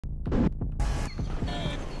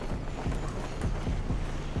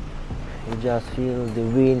You just feel the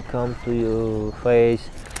wind come to your face,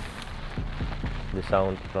 the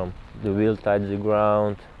sound from the wheel touch the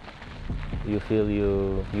ground, you feel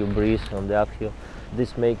you breathe on the uphill.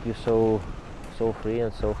 This makes you so free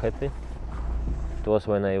and so happy. It was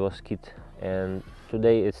when I was a kid, and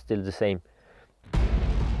today it's still the same.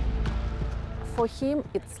 For him,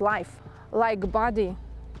 it's life, like body.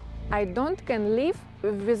 I don't can live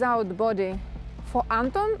without body. For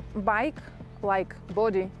Anton, bike like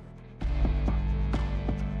body.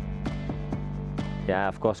 Yeah,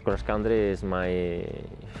 of course, cross country is my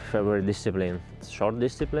favorite discipline. It's a short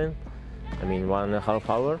discipline, I mean 1.5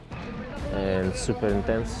 hours, and super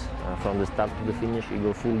intense. From the start to the finish, you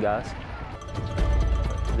go full gas.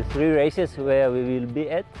 The 3 races where we will be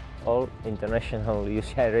at, all international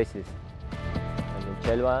UCI races. And in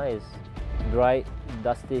Chelva is dry,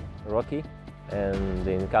 dusty, rocky, and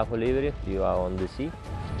in Capoliveri you are on the sea,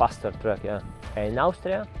 faster track, yeah. And in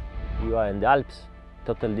Austria you are in the Alps,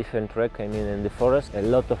 total different track. I mean in the forest, a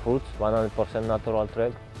lot of routes, 100% natural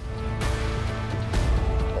track.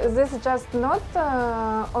 This is just not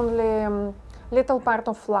only little part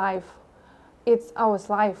of life, it's our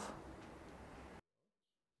life.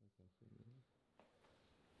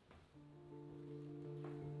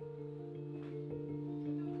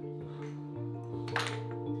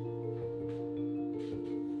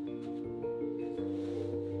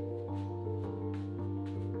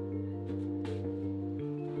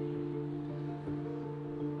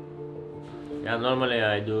 Yeah, normally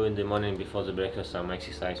I do in the morning before the breakfast some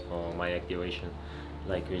exercise for my activation,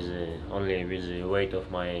 like with only with the weight of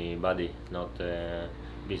my body, not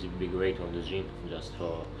big weight of the gym, just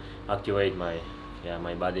for activate my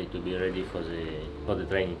body to be ready for the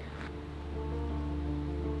training.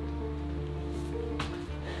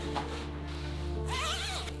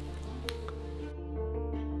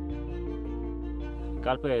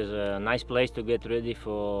 Calpe is a nice place to get ready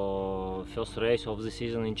for first race of the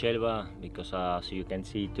season in Chelva, because as you can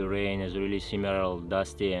see, terrain is really similar,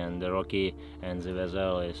 dusty and rocky, and the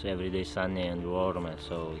weather is every day sunny and warm,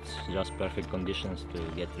 so it's just perfect conditions to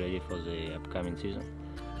get ready for the upcoming season.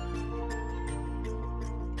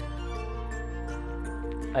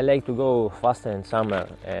 I like to go faster in summer,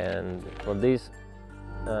 and for this,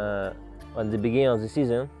 at the beginning of the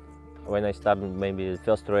season, when I start maybe the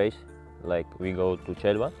first race, like we go to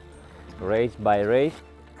Chelva, race by race,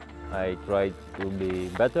 I try to be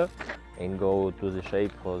better and go to the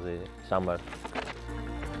shape for the summer.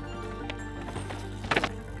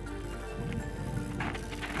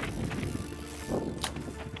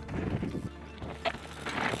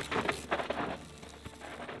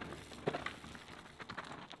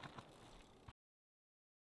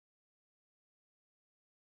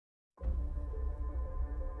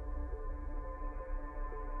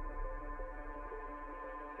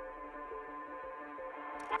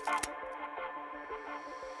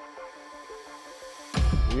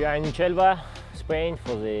 We are in Chelva, Spain,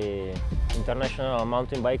 for the international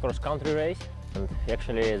mountain bike cross country race, and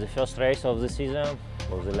actually the first race of the season,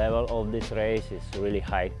 for the level of this race is really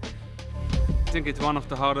high. I think it's one of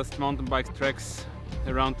the hardest mountain bike tracks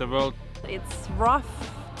around the world. It's rough,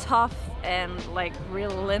 tough and like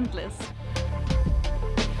relentless.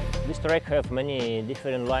 This track has many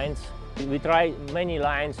different lines. We try many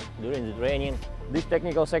lines during the training. This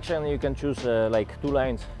technical section you can choose like 2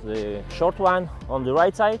 lines. The short one on the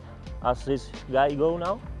right side, as this guy go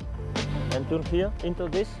now, and turn here into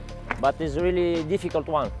this. But it's really difficult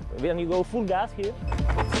one. When you go full gas here,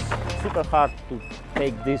 it's super hard to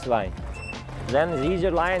take this line. Then the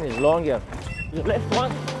easier line is longer. The left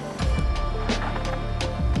one,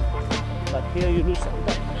 but here you lose some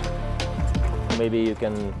time. Maybe you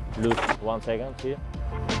can lose 1 second here.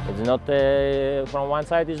 It's not, from one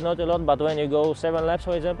side it's not a lot, but when you go 7 laps,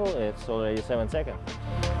 for example, it's already 7 seconds.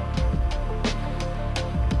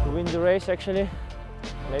 To win the race, actually,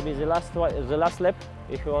 maybe the last lap,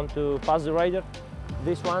 if you want to pass the rider.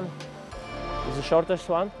 This one is the shortest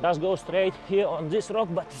one. Just go straight here on this rock,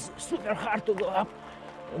 but it's super hard to go up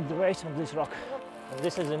in the race on this rock. And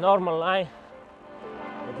this is the normal line.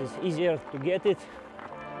 It is easier to get it.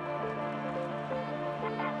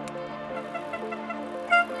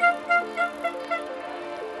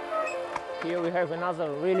 Here we have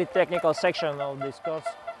another really technical section of this course,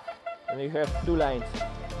 and you have 2 lines.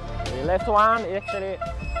 The left one, actually,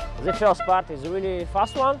 the first part is a really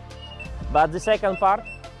fast one, but the second part,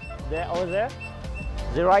 over there,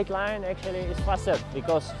 the right line actually is faster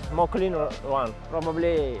because more cleaner one.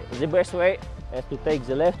 Probably the best way is to take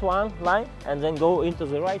the left one line and then go into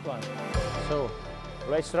the right one. So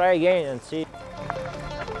let's try again and see.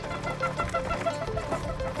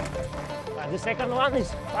 the second one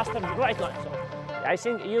is faster than the right one. So I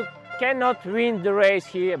think you cannot win the race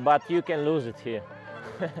here, but you can lose it here.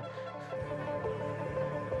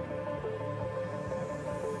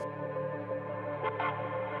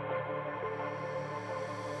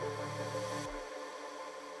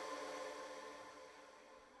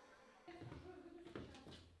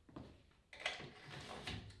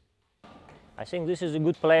 I think this is a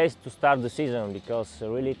good place to start the season because a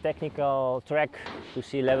really technical track to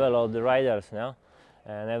see level of the riders now,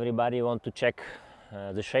 and everybody want to check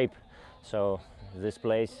the shape. So this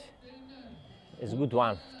place is a good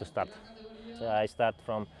one to start. So I start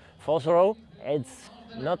from 4th row. It's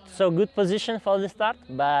not so good position for the start,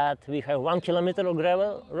 but we have 1 kilometer of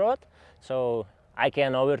gravel road, so I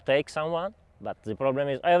can overtake someone. But the problem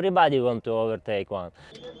is everybody want to overtake one.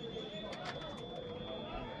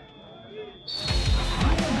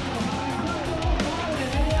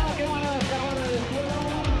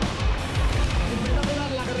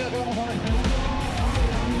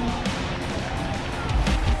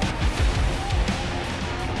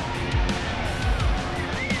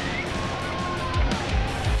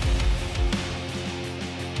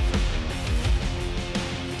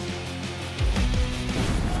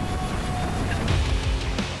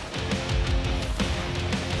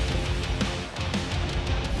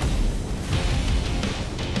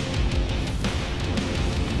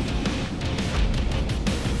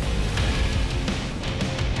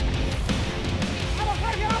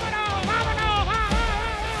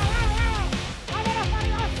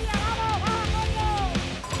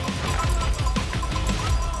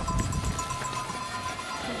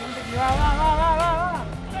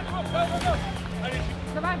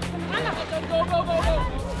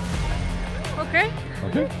 Okay.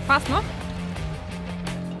 Okay. Fast, no?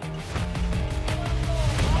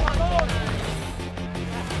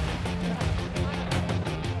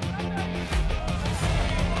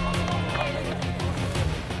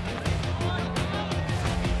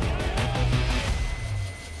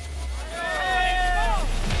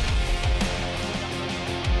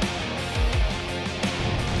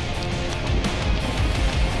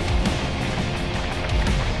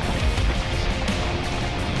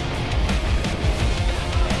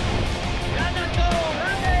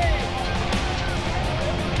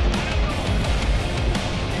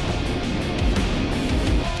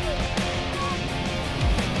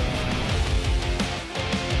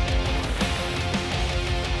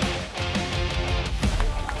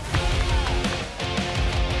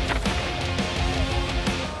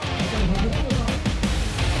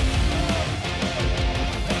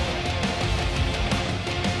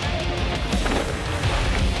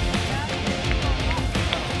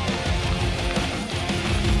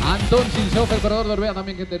 Anton Sintsov, el corredor de Orbea,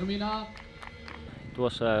 también que termina. It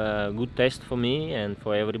was a good test for me and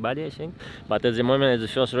for everybody, I think. But at the moment, it's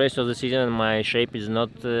the first race of the season, my shape is not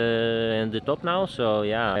in the top now. So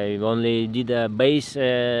yeah, I only did a base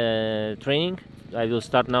training. I will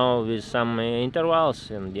start now with some intervals,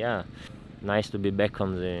 and yeah, nice to be back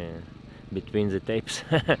on the between the tapes.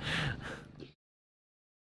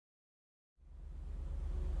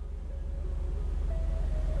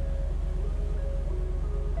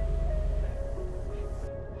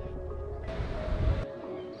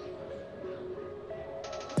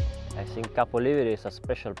 I think Capoliveri is a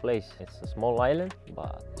special place. It's a small island,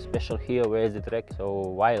 but special here where is the track so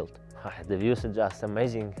wild. The views are just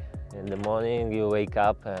amazing. In the morning you wake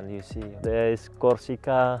up and you see there is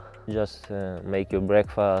Corsica. Just make your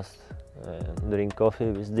breakfast, drink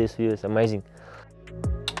coffee with this view. It's amazing.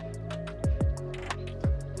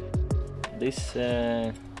 This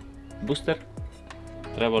booster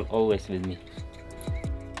travel always with me.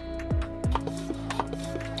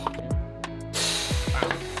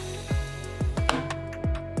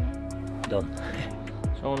 Done.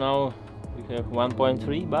 So now we have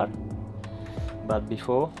 1.3 bar, but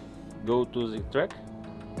before go to the track,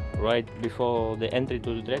 right before the entry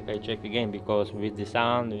to the track I check again, because with the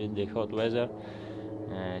sun, with the hot weather,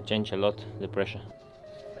 change a lot the pressure.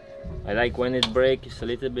 I like when it breaks a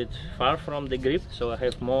little bit far from the grip, so I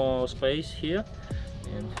have more space here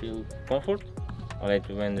and feel comfort. I like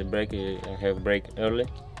when the brake, I have brake early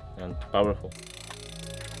and powerful.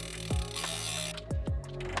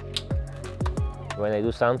 When I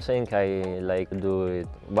do something, I like to do it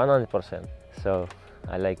 100%. So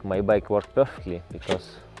I like my bike work perfectly,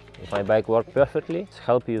 because if my bike works perfectly, it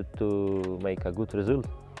helps you to make a good result.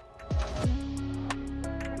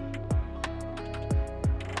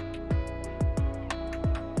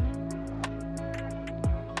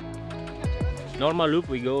 Normal loop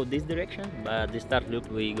we go this direction, but the start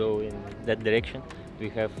loop we go in that direction. We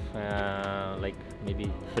have like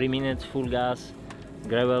maybe 3 minutes full gas,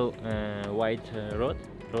 gravel, wide road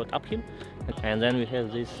uphill, and then we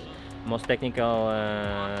have this most technical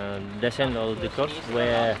descent of the course,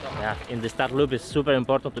 where in the start loop it's super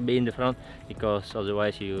important to be in the front, because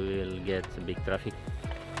otherwise you will get big traffic.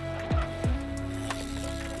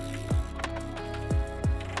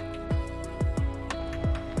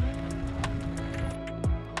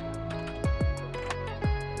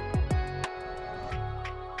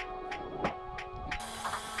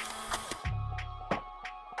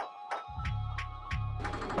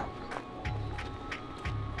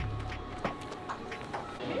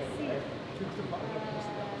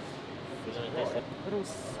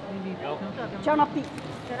 C'è una P.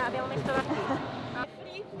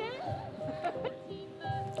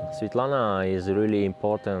 Svetlana is really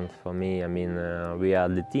important for me. I mean, we are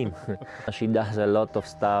the team. She does a lot of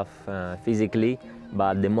stuff physically,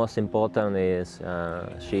 but the most important is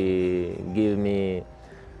she gives me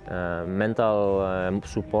mental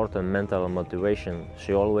support and mental motivation.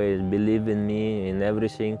 She always believes in me, in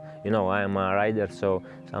everything. You know, I am a rider, so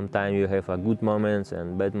sometimes you have good moments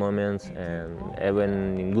and bad moments, and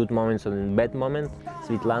even in good moments and in bad moments,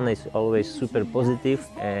 Svetlana is always super positive,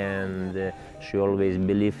 and she always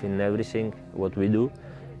believes in everything what we do,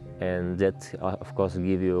 and that of course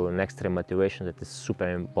gives you an extra motivation that is super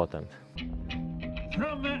important.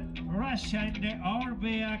 From Russia in the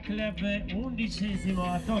Orbea Club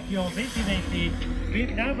 11esimo a Tokyo 2020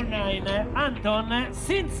 with number 9 Anton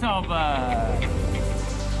Sintsov.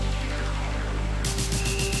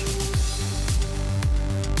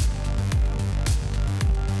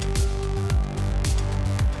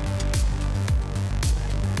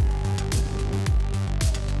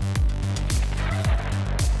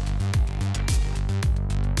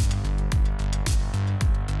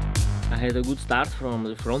 I had a good start from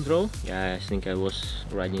the front row. Yeah, I think I was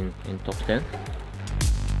riding in top 10.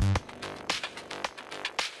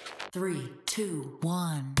 3, 2,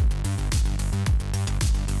 1.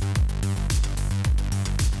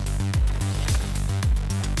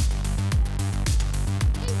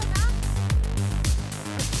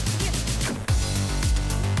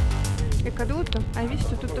 È caduto? Hai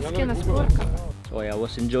visto tutta schiena sporca? So I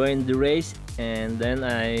was enjoying the race, and then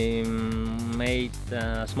I made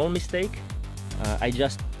a small mistake. I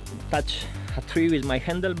just touched a tree with my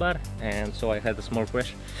handlebar, and so I had a small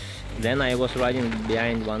crash. Then I was riding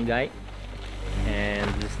behind one guy,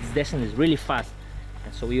 and this descent is really fast,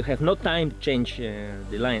 and so you have no time to change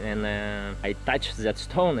the line, and I touched that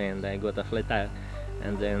stone and I got a flat tire,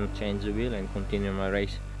 and then changed the wheel and continued my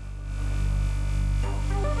race.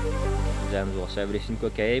 Then was everything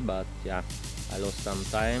okay, but yeah, I lost some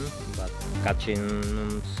time, but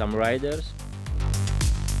catching some riders.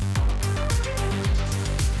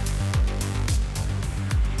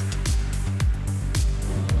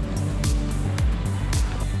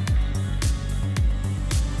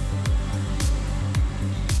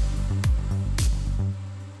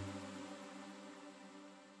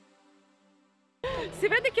 Si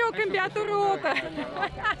vede che ho cambiato ruota.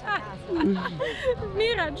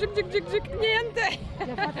 Mira, gic gic gic gic, niente.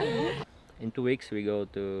 In 2 weeks we go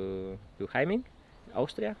to Heiming,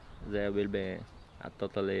 Austria. There will be a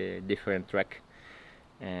totally different track,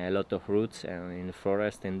 a lot of routes, and in the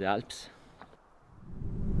forest, in the Alps.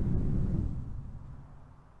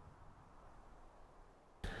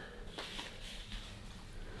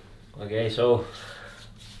 Okay, so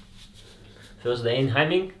first day in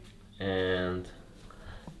Heiming, and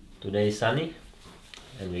today is sunny,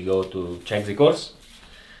 and we go to check the course.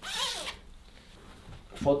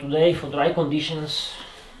 For today, for dry conditions,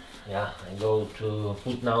 yeah, I go to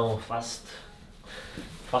put now fast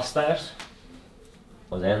tires.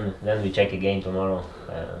 Well, then we check again tomorrow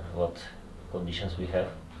what conditions we have.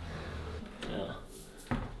 Yeah.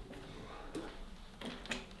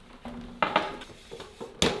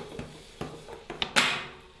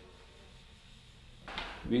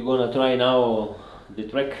 We're gonna try now the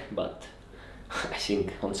track, but I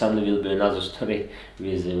think on Sunday will be another story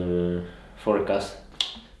with forecast.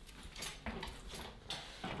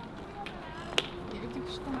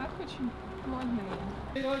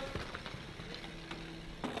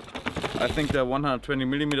 I think the 120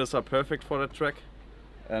 millimeters are perfect for that track,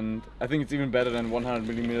 and I think it's even better than 100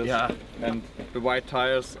 millimeters. Yeah. And the wide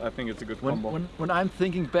tires, I think it's a good combo. When I'm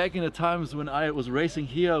thinking back in the times when I was racing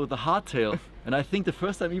here with the hardtail, and I think the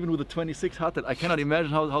first time even with the 26 hardtail, I cannot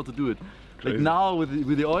imagine how to do it. Like now with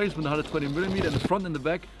the oils, with the 120 millimeter in the front and the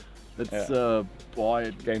back, that's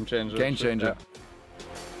boy, game changer. Game changer.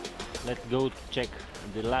 Yeah. Let's go check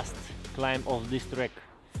the last climb of this track.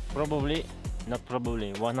 Probably, not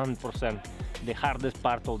probably, 100%. the hardest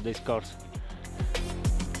part of this course.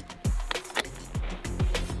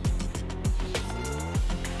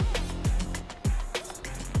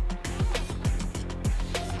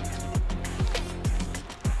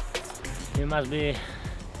 You must be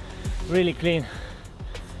really clean.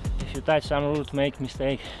 If you touch some root, make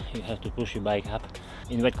mistake, you have to push your bike up.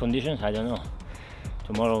 In wet conditions, I don't know.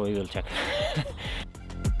 Tomorrow we will check.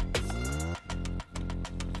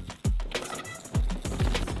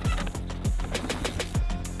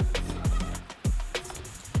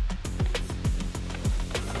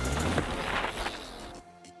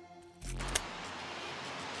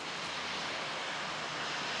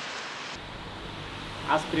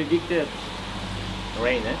 As predicted,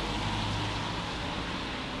 rain, eh?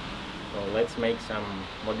 So let's make some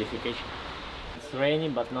modification. It's rainy,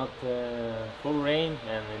 but not full rain,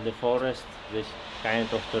 and in the forest this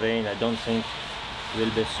kind of terrain I don't think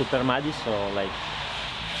will be super muddy, so like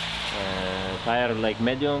tire like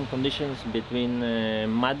medium conditions between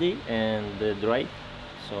muddy and dry,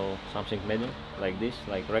 so something medium like this,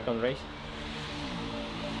 like recon race.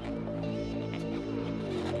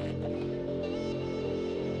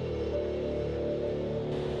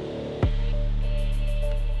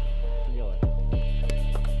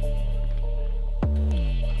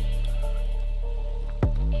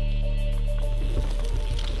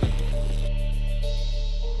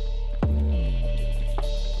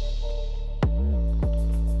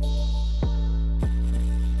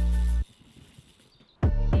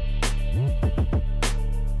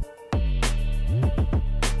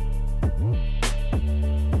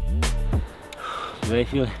 I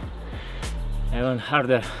feel even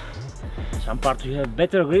harder. Some parts you have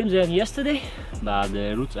better grips than yesterday, but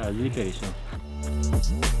the roots are slippery, so.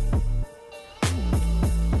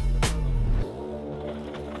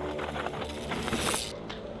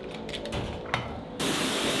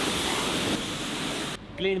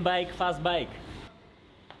 Clean bike, fast bike.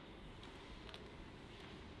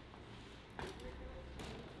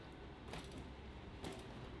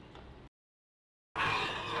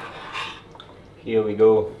 Here we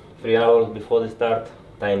go, 3 hours before the start,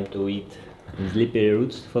 time to eat slippery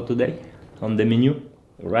roots for today. On the menu,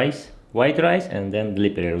 rice, white rice, and then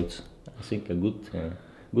slippery roots. I think a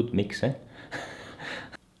good mix, eh?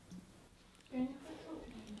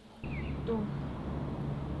 2,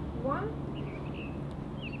 1,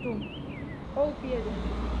 2, all piedi.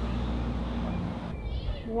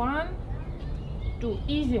 1, 2,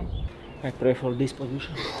 easy. I pray for this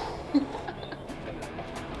position.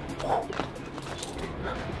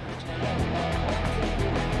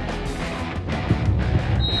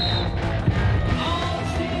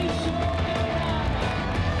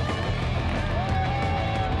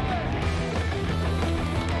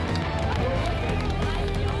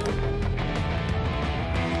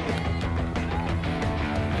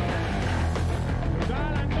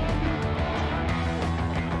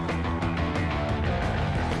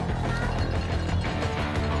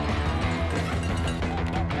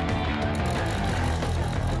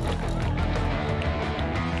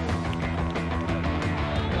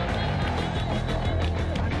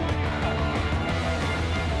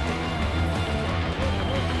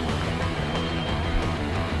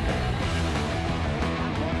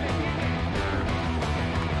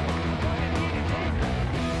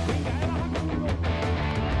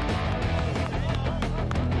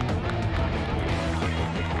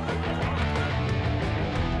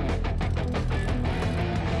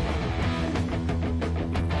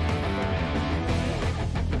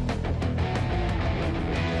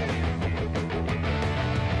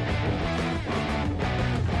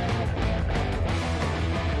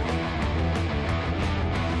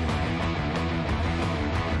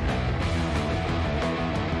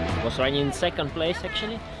 Was running in second place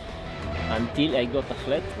actually until I got a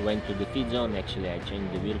flat, went to the feed zone. Actually I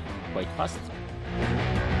changed the wheel quite fast.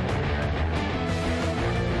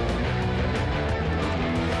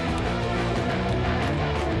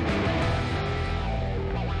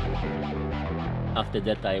 After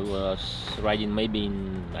that I was riding maybe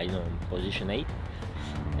in, I don't know, position 8,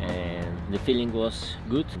 and the feeling was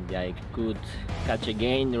good. I could catch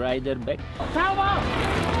again the rider back.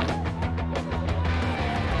 Chelva!